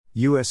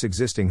U.S.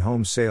 existing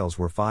home sales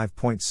were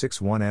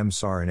 5.61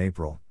 m-SAR in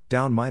April,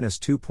 down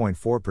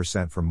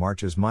 -2.4% from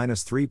March's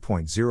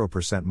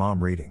 -3.0%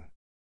 MOM reading.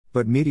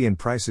 But median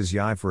prices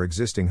YI for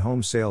existing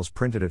home sales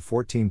printed at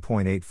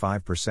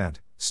 14.85%,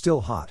 still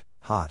hot,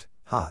 hot,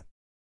 hot.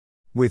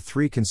 With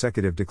 3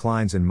 consecutive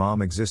declines in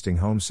MOM existing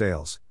home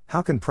sales,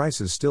 how can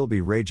prices still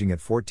be raging at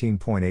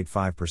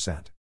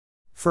 14.85%?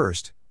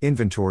 First,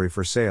 inventory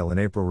for sale in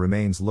April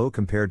remains low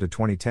compared to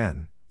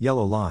 2010,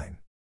 yellow line.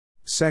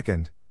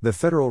 Second, the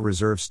Federal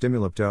Reserve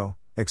stimulupto,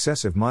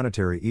 excessive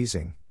monetary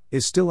easing,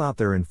 is still out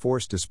there in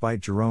force despite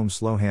Jerome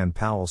Slowhand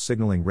Powell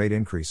signaling rate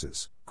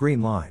increases,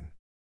 green line.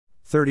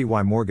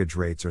 30-year mortgage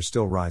rates are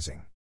still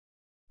rising.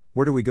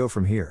 Where do we go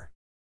from here?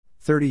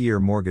 30-year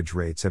mortgage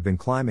rates have been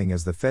climbing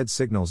as the Fed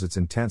signals its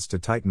intents to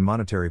tighten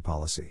monetary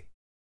policy.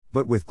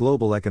 But with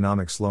global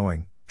economic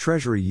slowing,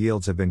 Treasury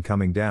yields have been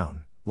coming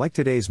down, like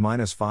today's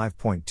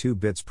 -5.2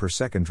 bits per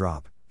second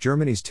drop.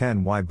 Germany's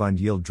 10-year bond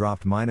yield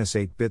dropped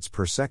 -8 bits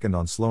per second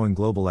on slowing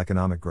global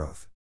economic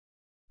growth.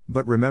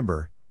 But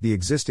remember, the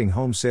existing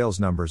home sales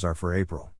numbers are for April.